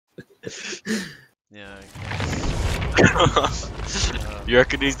Yeah. You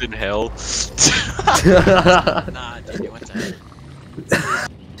reckon he's in hell? Nah, dude, he went to hell.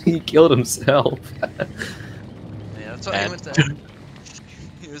 He killed himself. Yeah, that's why he went to hell.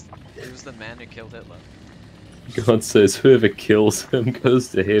 He was the man who killed Hitler. God says whoever kills him goes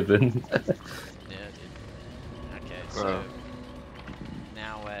to heaven. Yeah, dude. Okay, so Bro.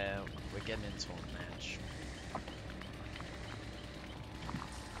 now we're getting into a match.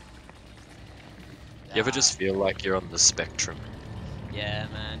 You ever just feel like you're on the spectrum? Yeah,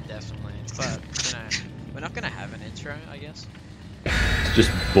 man, definitely. But you know, we're not gonna have an intro, I guess. It's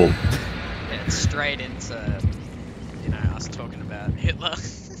just boom. Yeah, it's straight into us talking about Hitler.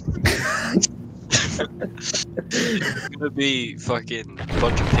 It's gonna be fucking a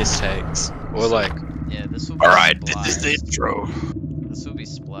bunch of piss takes. Or like, Yeah, this will be alright, this is the spliced. intro. This will be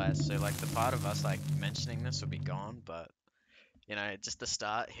spliced, so like the part of us like mentioning this will be gone, but just the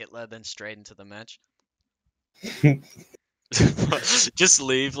start, Hitler, then straight into the match. Just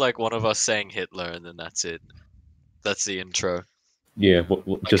leave like one of us saying Hitler and then that's it. That's the intro. Yeah,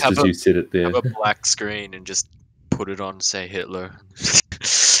 just have as a- you said it there. Have a black screen and just put it on, say Hitler.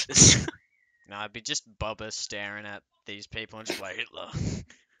 No, it'd be just Bubba staring at these people and just like Hitler.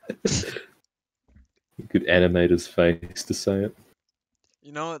 You could animate his face to say it.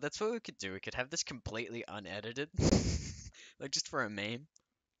 You know what? That's what we could do. We could have this completely unedited, like just for a meme.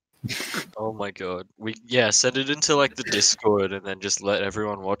 Oh my god. Send it into like the Discord and then just let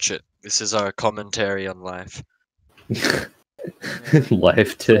everyone watch it. This is our commentary on life.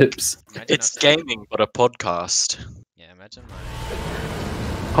 Life tips. Imagine It's us- gaming, but a podcast. Yeah, imagine like.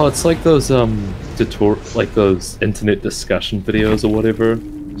 Oh, it's like those like those internet discussion videos or whatever.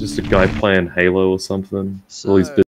 Just a guy playing Halo or something. All these So-